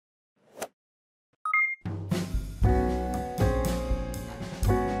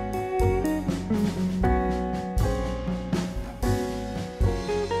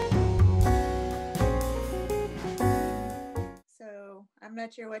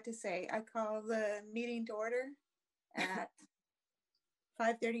not sure what to say. I call the meeting to order at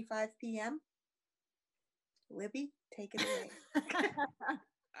 5:35 p.m. Libby, take it away.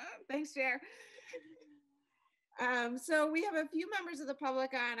 Thanks, Chair. So we have a few members of the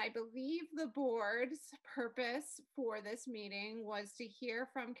public on. I believe the board's purpose for this meeting was to hear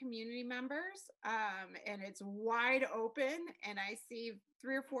from community members, and it's wide open. And I see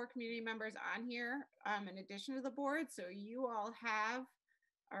 3 or 4 community members on here in addition to the board. So you all have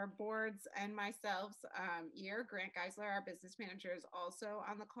our boards and myself's ear. Grant Geisler, our business manager, is also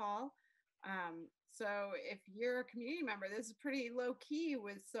on the call. So if you're a community member, this is pretty low key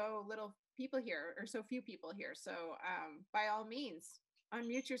with so little people here, or so few people here. So by all means,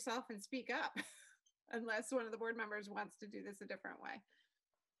 unmute yourself and speak up unless one of the board members wants to do this a different way.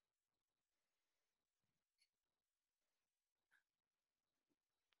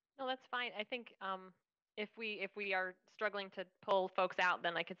 No, that's fine. I think if we are struggling to pull folks out,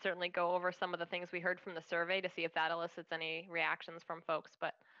 then I could certainly go over some of the things we heard from the survey to see if that elicits any reactions from folks.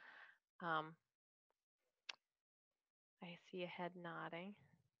 But I see a head nodding.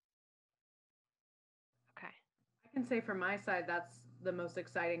 Okay. I can say from my side, that's the most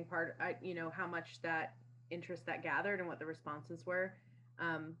exciting part. How much that interest that gathered and what the responses were.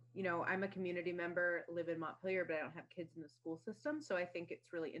 I'm a community member, live in Montpelier, but I don't have kids in the school system. So I think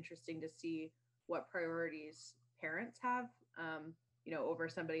it's really interesting to see what priorities parents have, over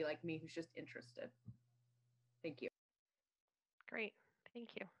somebody like me who's just interested. Thank you. Great. Thank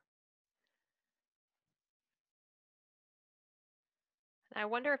you. I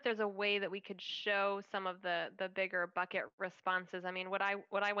wonder if there's a way that we could show some of the bigger bucket responses. I mean, what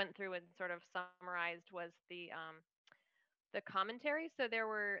I went through and sort of summarized was the commentary. So there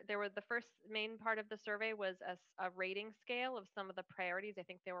were the first main part of the survey was a rating scale of some of the priorities. I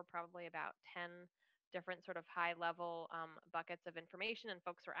think there were probably about 10 different sort of high level buckets of information, and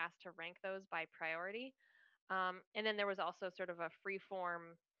folks were asked to rank those by priority. And then there was also sort of a free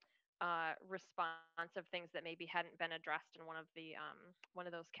form response of things that maybe hadn't been addressed in one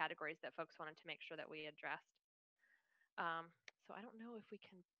of those categories that folks wanted to make sure that we addressed. So I don't know if we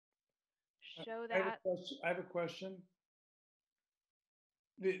can show that. I have a question.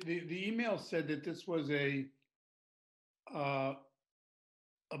 The email said that this was a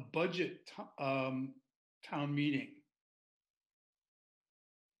budget town meeting.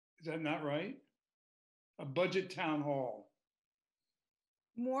 Is that not right? A budget town hall.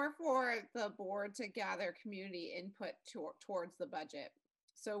 More for the board to gather community input towards the budget.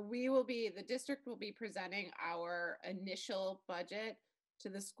 So the district will be presenting our initial budget to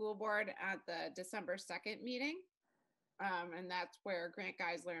the school board at the December 2nd meeting. And that's where Grant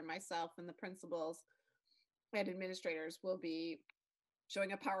Geisler and myself and the principals and administrators will be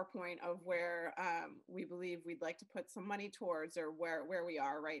showing a PowerPoint of where we believe we'd like to put some money towards, or where we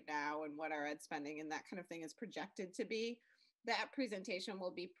are right now and what our ed spending and that kind of thing is projected to be. That presentation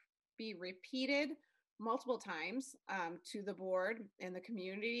will be repeated multiple times to the board and the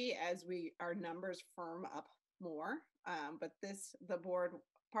community as our numbers firm up more. But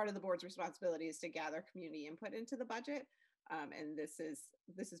part of the board's responsibility is to gather community input into the budget. And this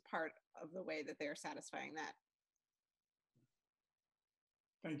is part of the way that they're satisfying that.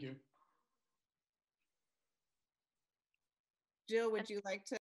 Thank you. Jill, would you like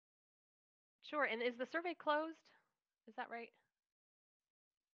to? Sure. And is the survey closed? Is that right?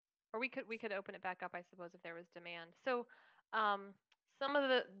 Or we could open it back up, I suppose, if there was demand. So some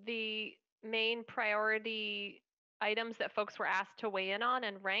of the main priority items that folks were asked to weigh in on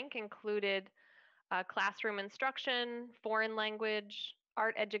and rank included classroom instruction, foreign language,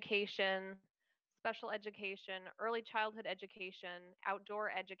 art education, special education, early childhood education,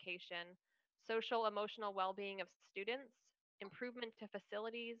 outdoor education, social emotional well-being of students, improvement to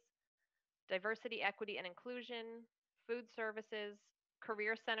facilities, diversity, equity, and inclusion, food services,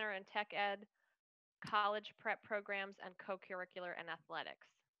 career center and tech ed, college prep programs, and co-curricular and athletics.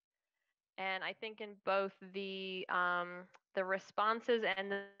 And I think in both the responses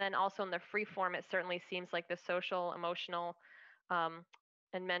and then also in the free form, it certainly seems like the social, emotional,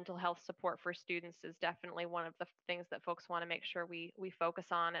 and mental health support for students is definitely one of the things that folks want to make sure we focus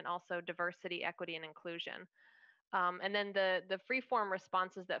on, and also diversity, equity, and inclusion. And then the free form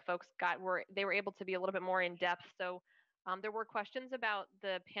responses that folks got were able to be a little bit more in depth. So there were questions about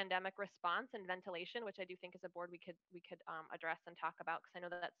the pandemic response and ventilation, which I do think as a board we could address and talk about, because I know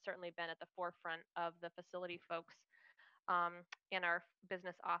that's certainly been at the forefront of the facility folks in our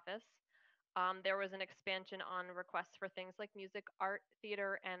business office. There was an expansion on requests for things like music, art,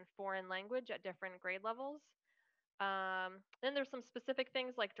 theater, and foreign language at different grade levels. Then there's some specific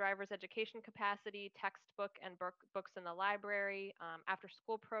things like driver's education capacity, textbook and books in the library, after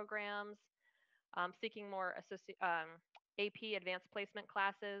school programs, seeking more AP advanced placement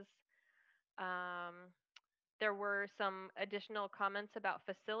classes. Um, there were some additional comments about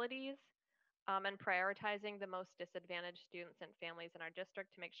facilities, and prioritizing the most disadvantaged students and families in our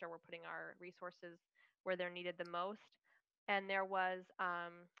district to make sure we're putting our resources where they're needed the most. And there was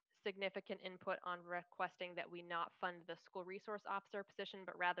significant input on requesting that we not fund the school resource officer position,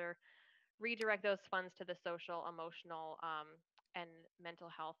 but rather redirect those funds to the social, emotional, and mental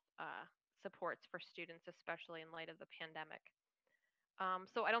health supports for students, especially in light of the pandemic.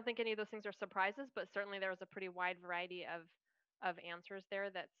 So I don't think any of those things are surprises, but certainly there was a pretty wide variety of answers there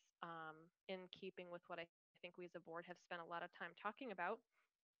that's in keeping with what I think we as a board have spent a lot of time talking about.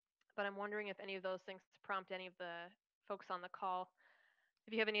 But I'm wondering if any of those things prompt any of the folks on the call,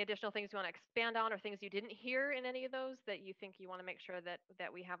 if you have any additional things you want to expand on or things you didn't hear in any of those that you think you want to make sure that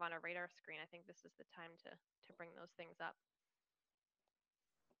we have on our radar screen. I think this is the time to bring those things up.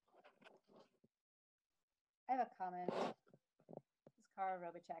 I have a comment. This is Cara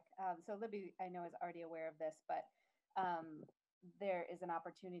Robichek. So Libby, I know, is already aware of this, but there is an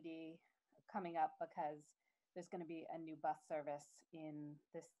opportunity coming up because there's going to be a new bus service in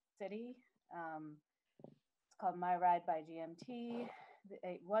this city. It's called My Ride by GMT.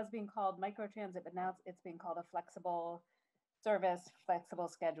 It was being called microtransit, but now it's being called a flexible service, flexible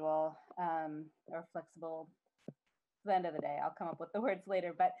schedule, or flexible. At the end of the day, I'll come up with the words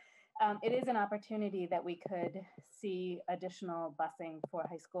later, but it is an opportunity that we could see additional busing for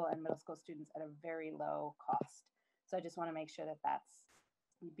high school and middle school students at a very low cost. So I just want to make sure that that's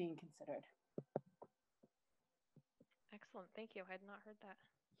being considered. Excellent, thank you. I had not heard that.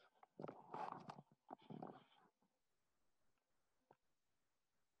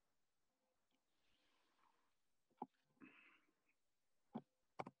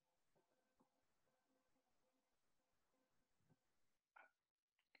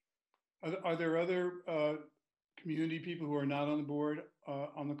 Are there other community people who are not on the board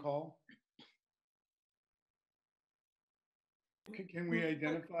on the call? Can we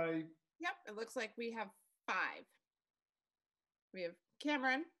identify? Yep, it looks like we have 5. We have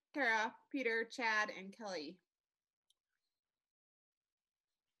Cameron, Kara, Peter, Chad, and Kelly.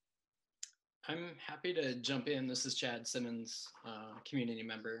 I'm happy to jump in. This is Chad Simmons, community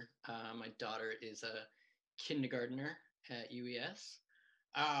member. My daughter is a kindergartner at UES.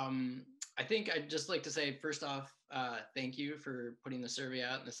 I think I'd just like to say, first off, thank you for putting the survey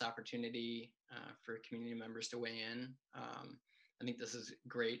out and this opportunity for community members to weigh in. I think this is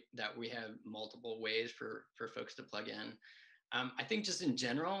great that we have multiple ways for folks to plug in. I think just in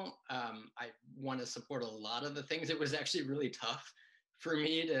general, I want to support a lot of the things. It was actually really tough for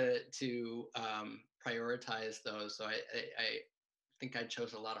me to prioritize those. So I think I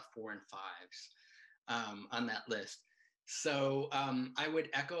chose a lot of 4 and 5s on that list. So I would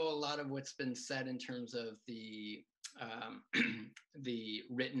echo a lot of what's been said in terms of the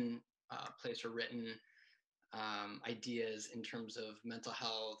written place for written ideas in terms of mental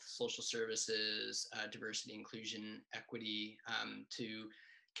health, social services, diversity, inclusion, equity, to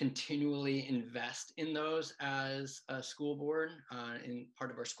continually invest in those as a school board in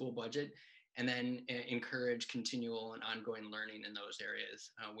part of our school budget, and then encourage continual and ongoing learning in those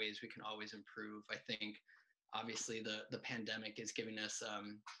areas, ways we can always improve. I think obviously the pandemic is giving us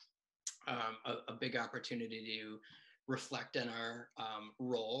a big opportunity to reflect on our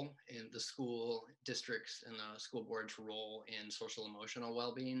role in the school districts and the school board's role in social emotional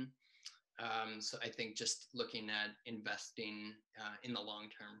well-being. So I think just looking at investing in the long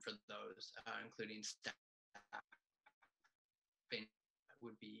term for those, including staff,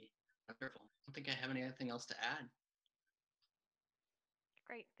 would be wonderful. I don't think I have anything else to add.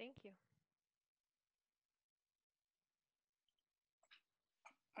 Great, thank you.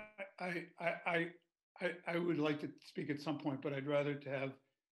 I would like to speak at some point, but I'd rather to have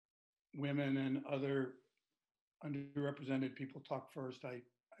women and other underrepresented people talk first. I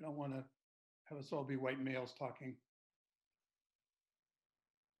don't want to have us all be white males talking.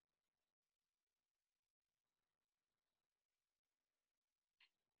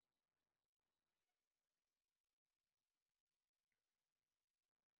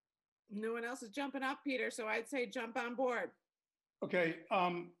 No one else is jumping up, Peter, so I'd say jump on board. Okay.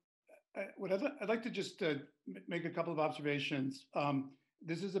 What I'd like to just make a couple of observations.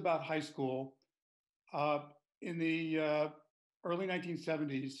 This is about high school. In the early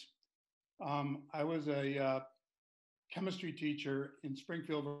 1970s, I was a chemistry teacher in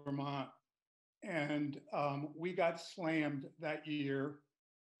Springfield, Vermont, and we got slammed that year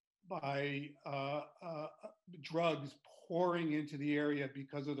by drugs pouring into the area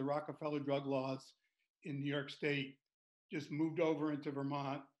because of the Rockefeller drug laws in New York State, just moved over into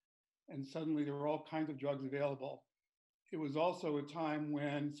Vermont, and suddenly there were all kinds of drugs available. It was also a time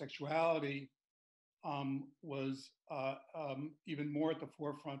when sexuality was even more at the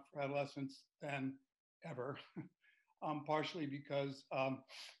forefront for adolescents than ever, partially because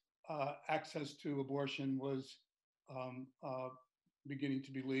access to abortion was beginning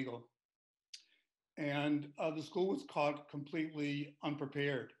to be legal. And the school was caught completely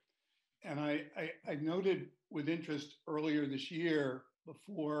unprepared. And I noted with interest earlier this year,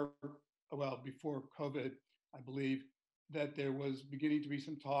 before COVID, I believe, that there was beginning to be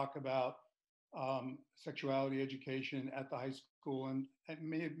some talk about sexuality education at the high school and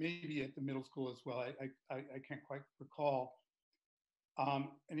maybe at the middle school as well. I can't quite recall.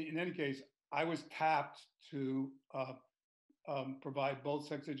 And in any case, I was tapped to provide both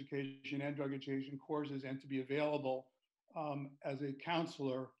sex education and drug education courses and to be available as a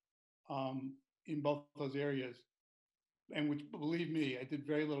counselor in both those areas. And which, believe me, I did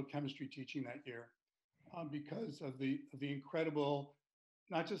very little chemistry teaching that year because of the incredible,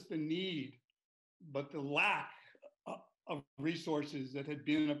 not just the need, but the lack of resources that had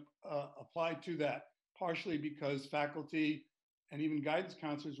been applied to that, partially because faculty and even guidance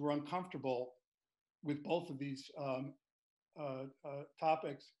counselors were uncomfortable with both of these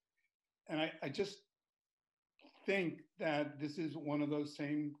topics. And I just think that this is one of those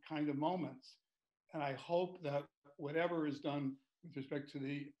same kind of moments. And I hope that whatever is done with respect to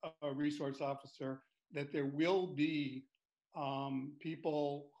the resource officer, that there will be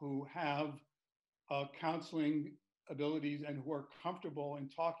people who have counseling abilities and who are comfortable in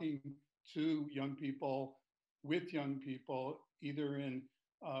talking to young people, with young people, either in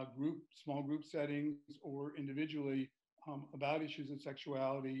small group settings or individually, about issues of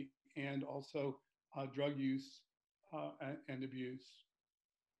sexuality and also drug use and abuse.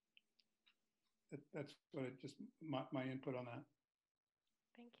 That's just my input on that.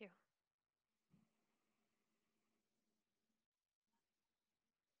 Thank you.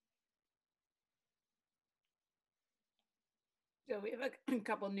 So we have a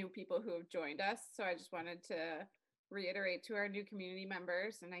couple new people who have joined us. So I just wanted to reiterate to our new community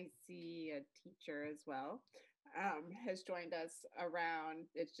members, and I see a teacher as well, has joined us around.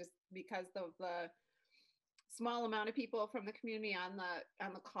 It's just because of the small amount of people from the community on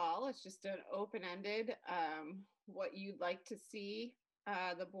the call. It's just an open-ended, what you'd like to see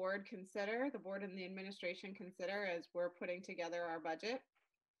the board and the administration consider as we're putting together our budget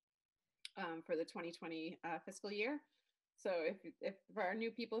for the 2020 fiscal year. So if there are new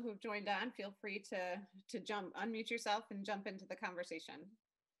people who've joined on, feel free to unmute yourself and jump into the conversation.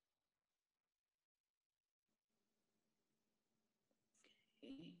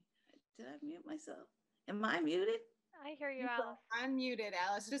 Okay. Did I mute myself? Am I muted? I hear you, Alice. Unmuted,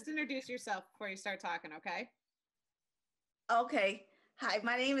 Alice. Just introduce yourself before you start talking, okay? Okay. Hi,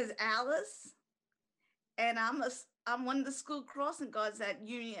 my name is Alice, and I'm one of the school crossing guards at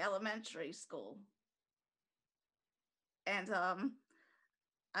Union Elementary School. And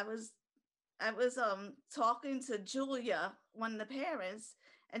I was talking to Julia, one of the parents,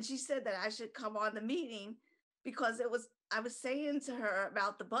 and she said that I should come on the meeting because I was saying to her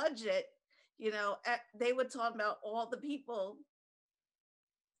about the budget. You know, they were talking about all the people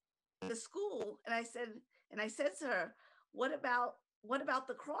in the school, and I said to her, what about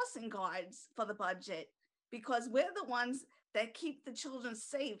the crossing guards for the budget? Because we're the ones that keep the children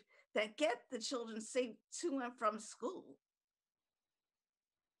safe, that get the children safe to and from school.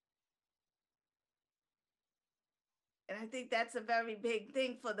 And I think that's a very big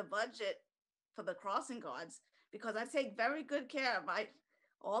thing for the budget for the crossing guards, because I take very good care of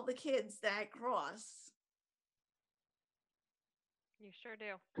all the kids that I cross. You sure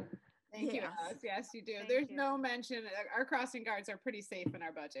do. Thank you, Alice. Yes, you do. Thank There's you. no mention. Our crossing guards are pretty safe in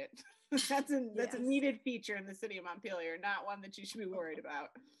our budget. That's a needed feature in the city of Montpelier, not one that you should be worried about.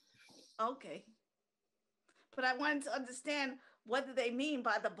 Okay. But I wanted to understand, what do they mean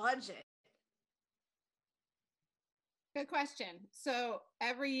by the budget? Good question. So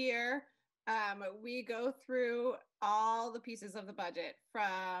every year, we go through all the pieces of the budget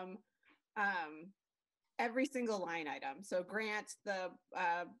from every single line item. So Grant, the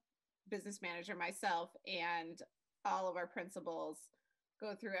business manager, myself, and all of our principals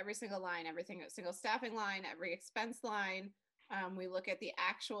go through every single line, single staffing line, every expense line. We look at the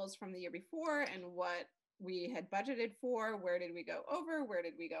actuals from the year before and what we had budgeted for, where did we go over, where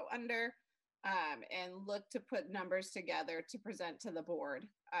did we go under, and look to put numbers together to present to the board.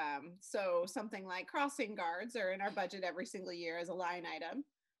 So something like crossing guards are in our budget every single year as a line item.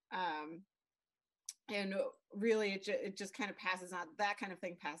 And really, it just kind of passes on. That kind of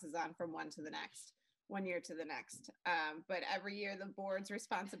thing passes on from one year to the next. But every year, the board's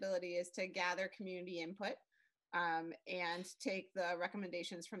responsibility is to gather community input and take the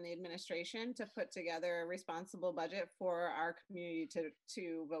recommendations from the administration to put together a responsible budget for our community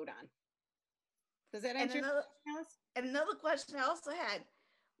to vote on. Does that answer your question, Alice? And another question I also had,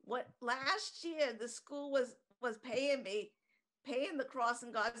 what last year the school was paying the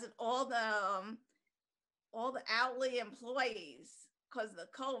crossing guards and all the hourly employees because of the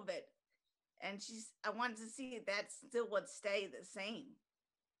COVID. And I wanted to see if that still would stay the same.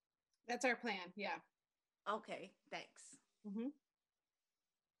 That's our plan. Yeah. Okay, thanks. Mm-hmm.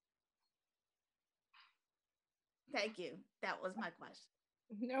 Thank you. That was my question.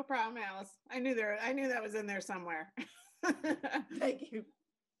 No problem, Alice. I knew that was in there somewhere. Thank you.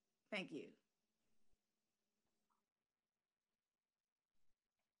 Thank you.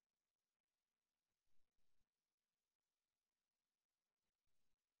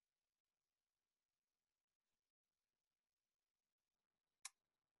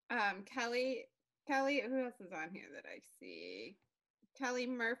 Kelly, who else is on here that I see? Kelly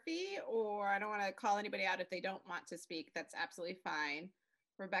Murphy, or I don't want to call anybody out if they don't want to speak. That's absolutely fine.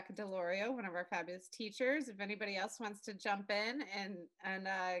 Rebecca Delorio, one of our fabulous teachers. If anybody else wants to jump in and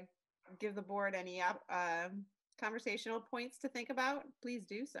give the board any conversational points to think about, please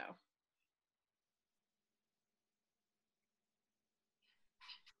do so.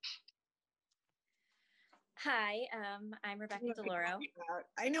 Hi, I'm Rebecca Deloro.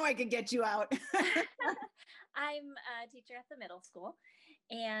 I know I could get you out. I'm a teacher at the middle school,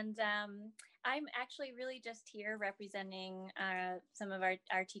 and I'm actually really just here representing some of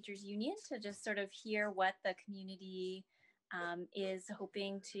our teachers union to just sort of hear what the community is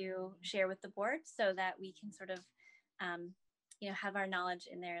hoping to share with the board so that we can sort of, have our knowledge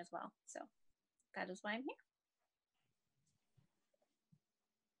in there as well. So that is why I'm here.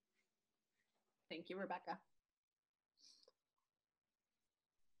 Thank you, Rebecca.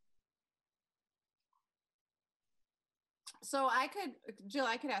 So Jill,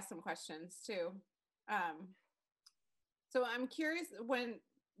 I could ask some questions too. So I'm curious,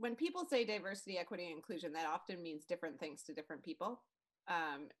 when people say diversity, equity, and inclusion, that often means different things to different people,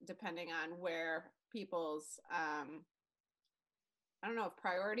 depending on where people's, I don't know if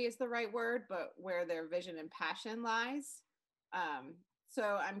priority is the right word, but where their vision and passion lies. So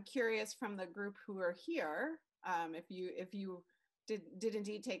I'm curious from the group who are here, if you did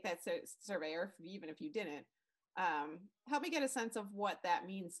indeed take that survey, or even if you didn't, help me get a sense of what that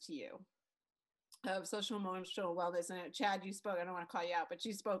means to you, of social emotional wellness. And Chad, you spoke, I don't want to call you out, but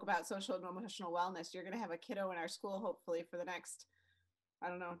you spoke about social and emotional wellness. You're going to have a kiddo in our school, hopefully for the next,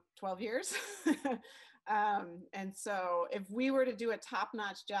 12 years. And so if we were to do a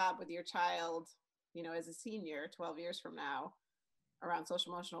top-notch job with your child, as a senior 12 years from now around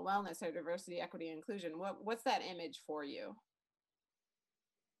social emotional wellness or diversity, equity, and inclusion, what's that image for you?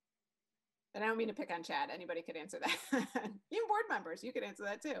 And I don't mean to pick on Chad. Anybody could answer that. Even board members, you could answer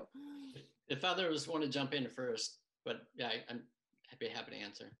that too. If others want to jump in first, but yeah, I'm happy to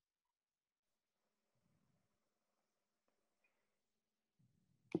answer.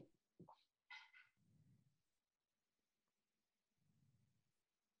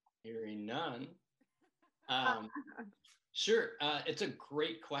 Hearing none. Sure, it's a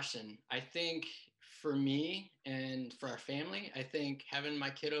great question. I think for me and for our family, I think having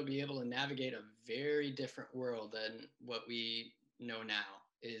my kiddo be able to navigate a very different world than what we know now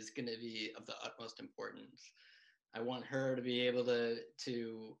is going to be of the utmost importance. I want her to be able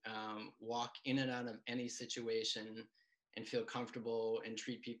to walk in and out of any situation and feel comfortable and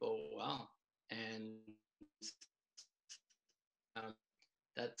treat people well. And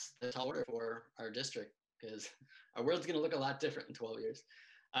that's all order for our district, because our world's going to look a lot different in 12 years.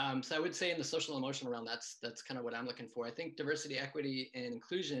 So I would say in the social emotional realm, that's kind of what I'm looking for. I think diversity, equity, and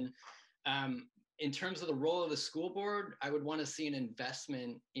inclusion, in terms of the role of the school board, I would want to see an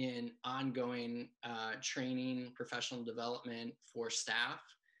investment in ongoing training, professional development for staff.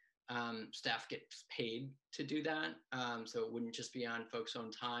 Staff gets paid to do that. So it wouldn't just be on folks' own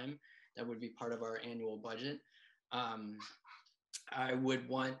time. That would be part of our annual budget. I would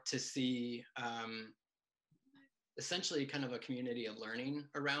want to see essentially kind of a community of learning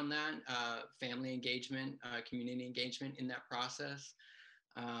around that, family engagement, community engagement in that process.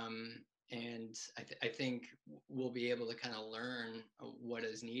 And I think we'll be able to kind of learn what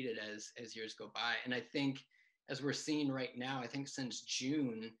is needed as years go by. And I think as we're seeing right now, I think since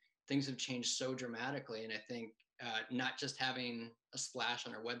June, things have changed so dramatically. And I think not just having a splash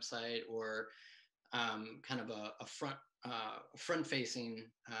on our website or kind of a front-facing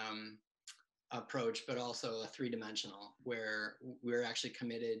approach, but also a three-dimensional, where we're actually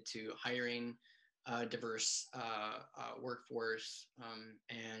committed to hiring a diverse workforce,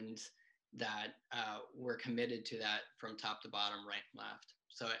 and that we're committed to that from top to bottom, right and left.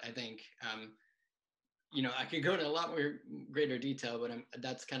 So I think, I could go into a lot more greater detail, but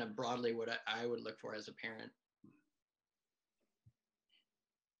that's kind of broadly what I would look for as a parent.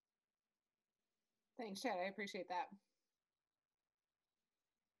 Thanks, Chad. I appreciate that.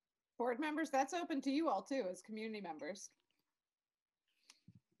 Board members, that's open to you all too, as community members.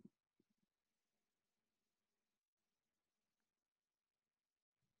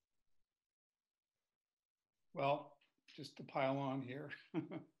 Well, just to pile on here,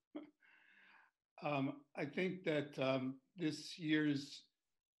 I think that this year's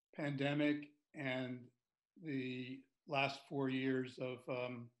pandemic and the last 4 years of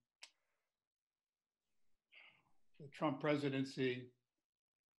the Trump presidency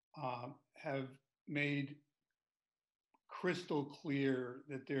have made crystal clear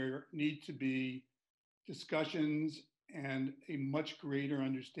that there need to be discussions and a much greater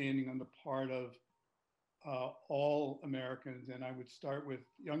understanding on the part of all Americans. And I would start with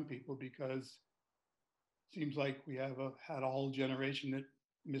young people, because it seems like we have had a whole generation that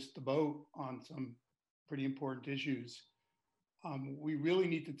missed the boat on some pretty important issues. We really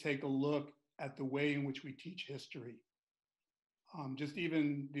need to take a look at the way in which we teach history. Just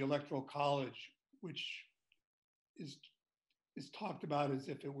even the Electoral College, which is talked about as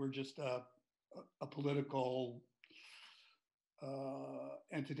if it were just a political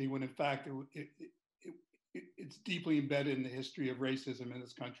entity, when in fact it's deeply embedded in the history of racism in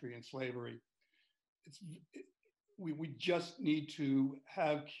this country and slavery. We just need to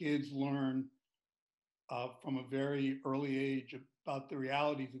have kids learn from a very early age about the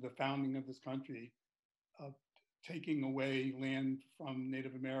realities of the founding of this country, taking away land from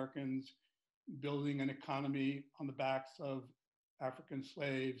Native Americans, building an economy on the backs of African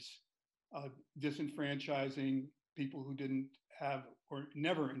slaves, disenfranchising people who didn't have, or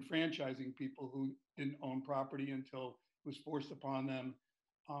never enfranchising people who didn't own property until it was forced upon them.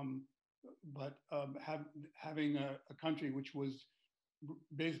 But having a country which was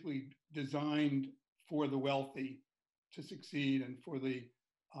basically designed for the wealthy to succeed and for the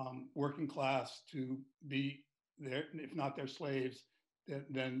working class to be their, if not their slaves,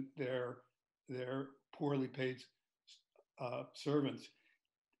 then their poorly paid servants.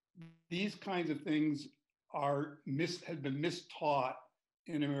 These kinds of things had been mistaught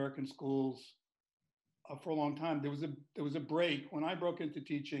in American schools for a long time. There was a break when I broke into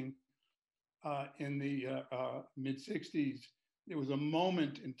teaching in the mid '60s. There was a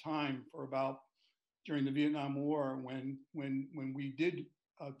moment in time for about during the Vietnam War when we did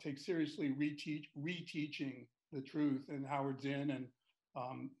take seriously reteaching the truth, and Howard Zinn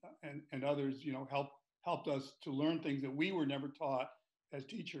and others, helped us to learn things that we were never taught as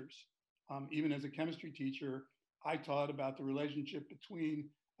teachers. Even as a chemistry teacher, I taught about the relationship between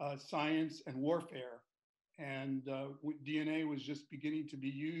science and warfare, and DNA was just beginning to be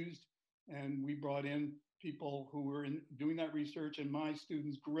used, and we brought in people who were doing that research, and my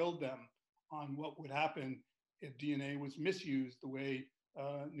students grilled them on what would happen if DNA was misused the way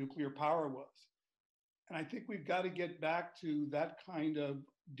nuclear power was. And I think we've got to get back to that kind of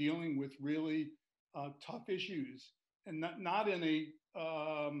dealing with really tough issues, and not in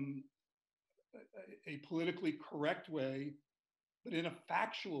a politically correct way, but in a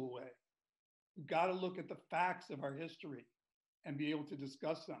factual way. We've got to look at the facts of our history and be able to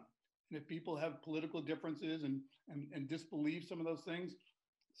discuss them. And if people have political differences and disbelieve some of those things,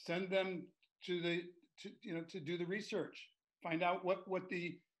 send them to do the research, find out what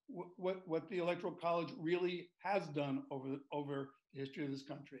the Electoral College really has done over the history of this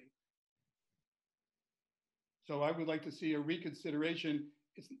country. So I would like to see a reconsideration.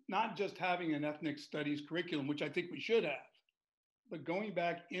 It's not just having an ethnic studies curriculum, which I think we should have, but going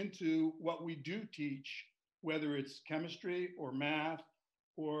back into what we do teach, whether it's chemistry or math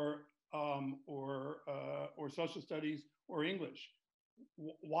or social studies or English.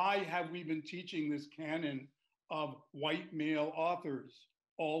 Why have we been teaching this canon of white male authors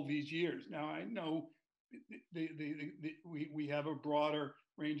all these years? Now, I know we have a broader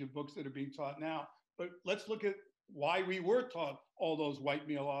range of books that are being taught now, but let's look at why we were taught all those white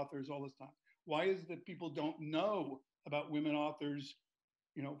male authors all this time. Why is it that people don't know about women authors,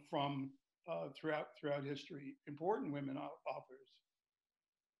 from throughout history, important women authors?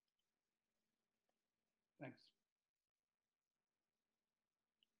 Thanks.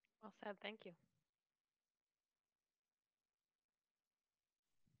 Well said. Thank you.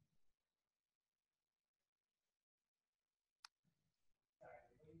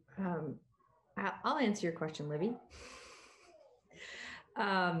 I'll answer your question, Libby.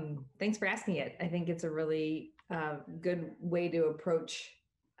 Thanks for asking it. I think it's a really good way to approach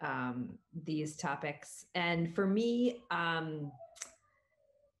these topics. And for me,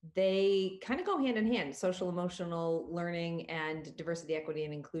 they kind of go hand in hand, social emotional learning and diversity, equity,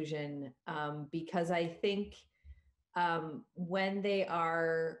 and inclusion, because I think when they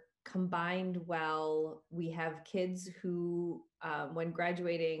are combined well, we have kids who, when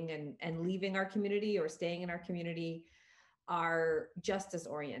graduating and leaving our community or staying in our community, are justice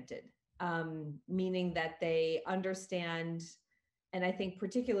oriented, meaning that they understand, and I think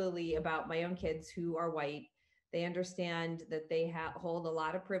particularly about my own kids who are white, they understand that they hold a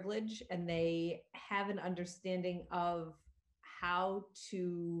lot of privilege, and they have an understanding of how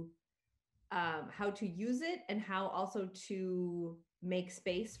to use it, and how also to make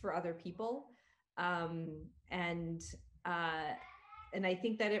space for other people. And I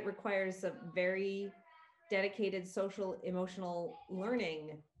think that it requires a very dedicated social emotional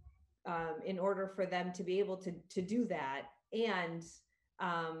learning in order for them to be able to do that, and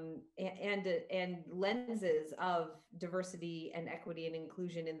lenses of diversity and equity and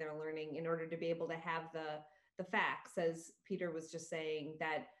inclusion in their learning, in order to be able to have the facts, as Peter was just saying,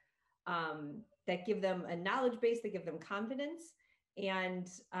 that that give them a knowledge base, that give them confidence, and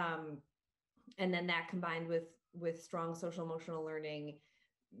then that combined with strong social emotional learning,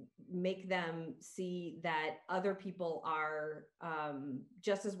 make them see that other people are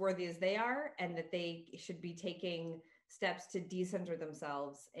just as worthy as they are, and that they should be taking steps to decenter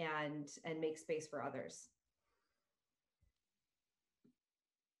themselves and make space for others.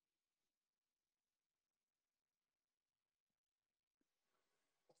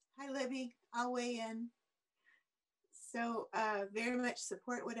 Hi, Libby. I'll weigh in. So very much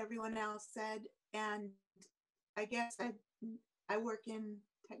support what everyone else said. And I guess I work in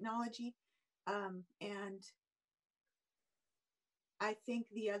technology. And I think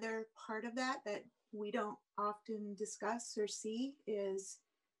the other part of that we don't often discuss or see is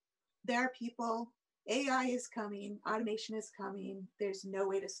there are people, AI is coming, automation is coming. There's no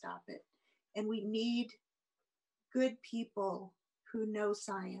way to stop it. And we need good people who know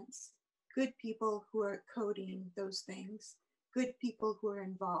science, good people who are coding those things, good people who are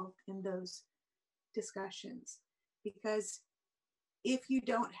involved in those discussions. Because if you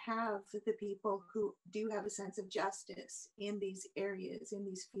don't have the people who do have a sense of justice in these areas, in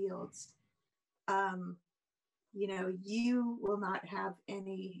these fields, you will not have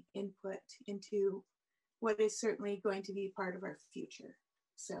any input into what is certainly going to be part of our future.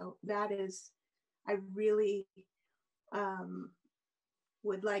 So that is, I really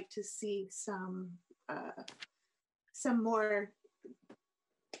would like to see some more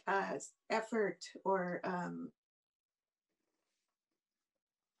effort or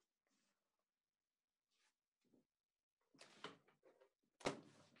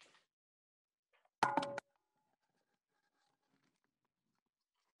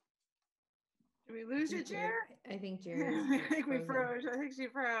Did we lose you, Jer? I think Jer. I think we froze. I think she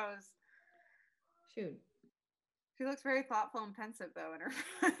froze. Shoot. She looks very thoughtful and pensive, though, in her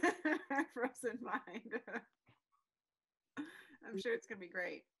frozen mind. I'm sure it's going to be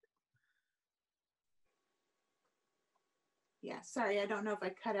great. Yeah, sorry, I don't know if I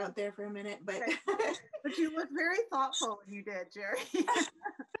cut out there for a minute, but but you look very thoughtful when you did, Jerry.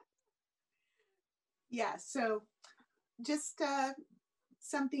 Yeah, so just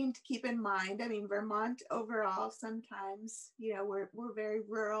something to keep in mind. I mean, Vermont overall, sometimes, we're very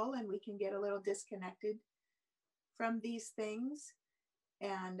rural and we can get a little disconnected from these things.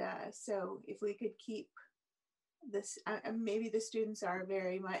 And so if we could keep this, maybe the students are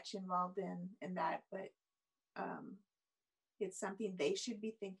very much involved in that, but it's something they should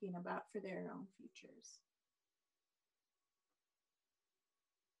be thinking about for their own futures.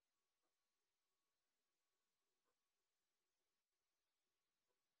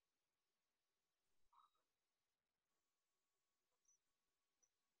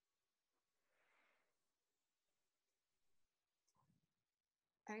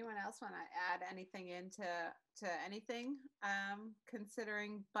 Anyone else want to add anything into anything,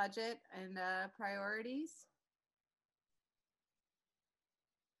 considering budget and priorities?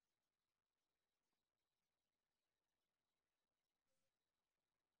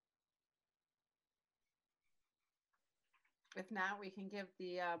 If not, we can give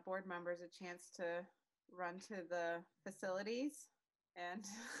the board members a chance to run to the facilities. And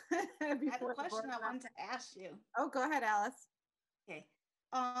I had a question I wanted to ask you. Oh, go ahead, Alice. Okay.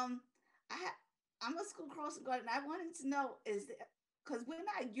 I'm a school crossing guard, and I wanted to know, because we're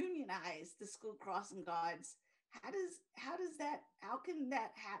not unionized, the school crossing guards, how can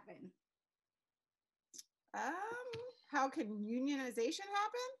that happen? How can unionization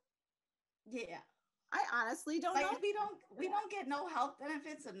happen? Yeah. I honestly don't know. We don't get no health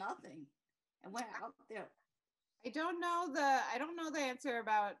benefits or nothing. And we're out there. I don't know the answer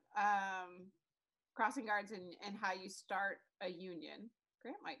about crossing guards and how you start a union.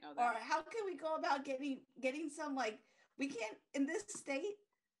 Grant might know that. Or how can we go about getting some, like, we can't in this state,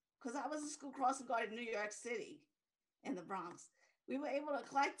 because I was a school crossing guard in New York City in the Bronx. We were able to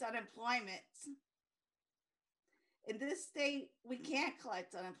collect unemployment. In this state, we can't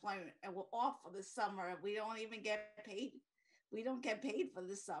collect unemployment, and we're off for the summer. We don't even get paid. We don't get paid for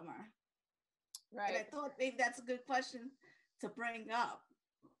the summer. Right. And I thought maybe that's a good question to bring up.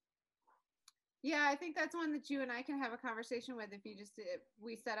 Yeah, I think that's one that you and I can have a conversation with if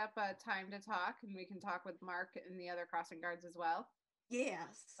we set up a time to talk, and we can talk with Mark and the other crossing guards as well.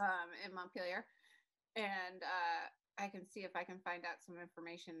 Yes. In Montpelier. And I can see if I can find out some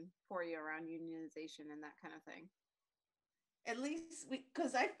information for you around unionization and that kind of thing. At least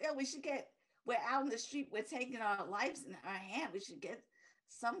because I feel we're out in the street, we're taking our lives in our hand. We should get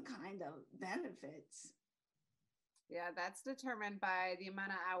some kind of benefits. Yeah, that's determined by the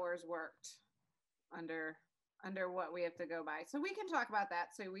amount of hours worked under what we have to go by. So we can talk about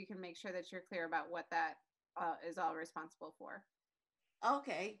that, so we can make sure that you're clear about what that is all responsible for.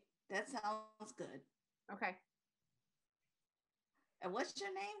 Okay, that sounds good. Okay. And what's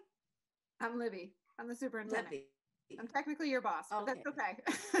your name? I'm Libby. I'm the superintendent. Libby. I'm technically your boss, but okay. that's okay.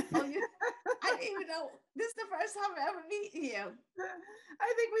 I didn't even know. This is the first time I ever meeting you.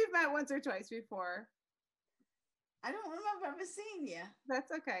 I think we've met once or twice before. I don't remember ever seeing you.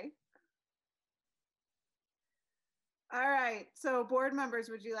 That's okay. All right. So board members,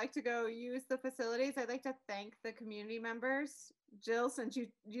 would you like to go use the facilities? I'd like to thank the community members. Jill, since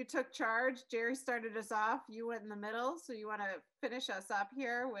you took charge, Jerry started us off. You went in the middle. So you want to finish us up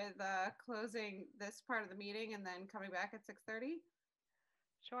here with closing this part of the meeting and then coming back at 6:30?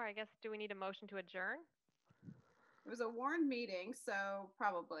 Sure. I guess, do we need a motion to adjourn? It was a warned meeting, so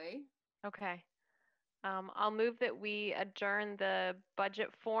probably. Okay. I'll move that we adjourn the budget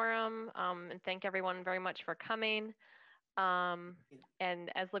forum and thank everyone very much for coming. And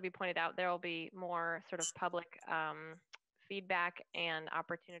as Libby pointed out, there will be more sort of public feedback and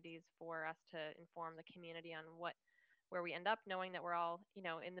opportunities for us to inform the community on where we end up, knowing that we're all,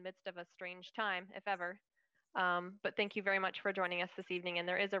 in the midst of a strange time, if ever. But thank you very much for joining us this evening. And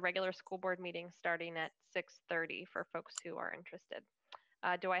there is a regular school board meeting starting at 6:30 for folks who are interested.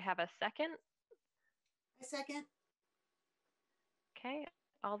 Do I have a second? A second. Okay.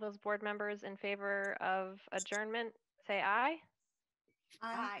 All those board members in favor of adjournment, say aye.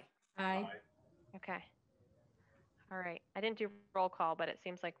 Aye. Aye. Okay. All right. I didn't do roll call, but it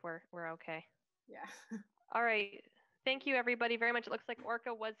seems like we're okay. Yeah. All right. Thank you, everybody, very much. It looks like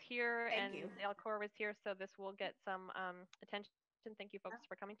Orca was here Thank and you. Alcor was here, so this will get some attention. Thank you, folks,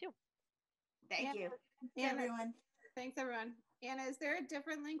 for coming too. Thank you. Everyone. Thanks, everyone. Anna, is there a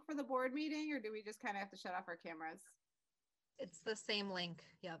different link for the board meeting, or do we just kind of have to shut off our cameras? It's the same link.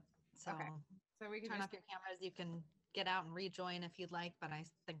 Yep. So, okay. So we can turn just off your cameras. You can get out and rejoin if you'd like, but I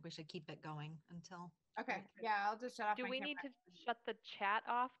think we should keep it going until. Okay. Yeah, I'll just shut off. Do we need to shut the chat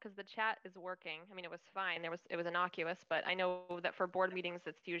off? Because the chat is working. I mean, it was fine. It was innocuous, but I know that for board meetings,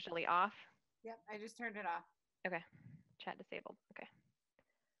 it's usually off. Yep. I just turned it off. Okay. Chat disabled. Okay.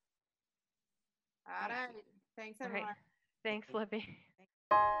 All right. Thanks, everyone. Right. Thanks, Libby.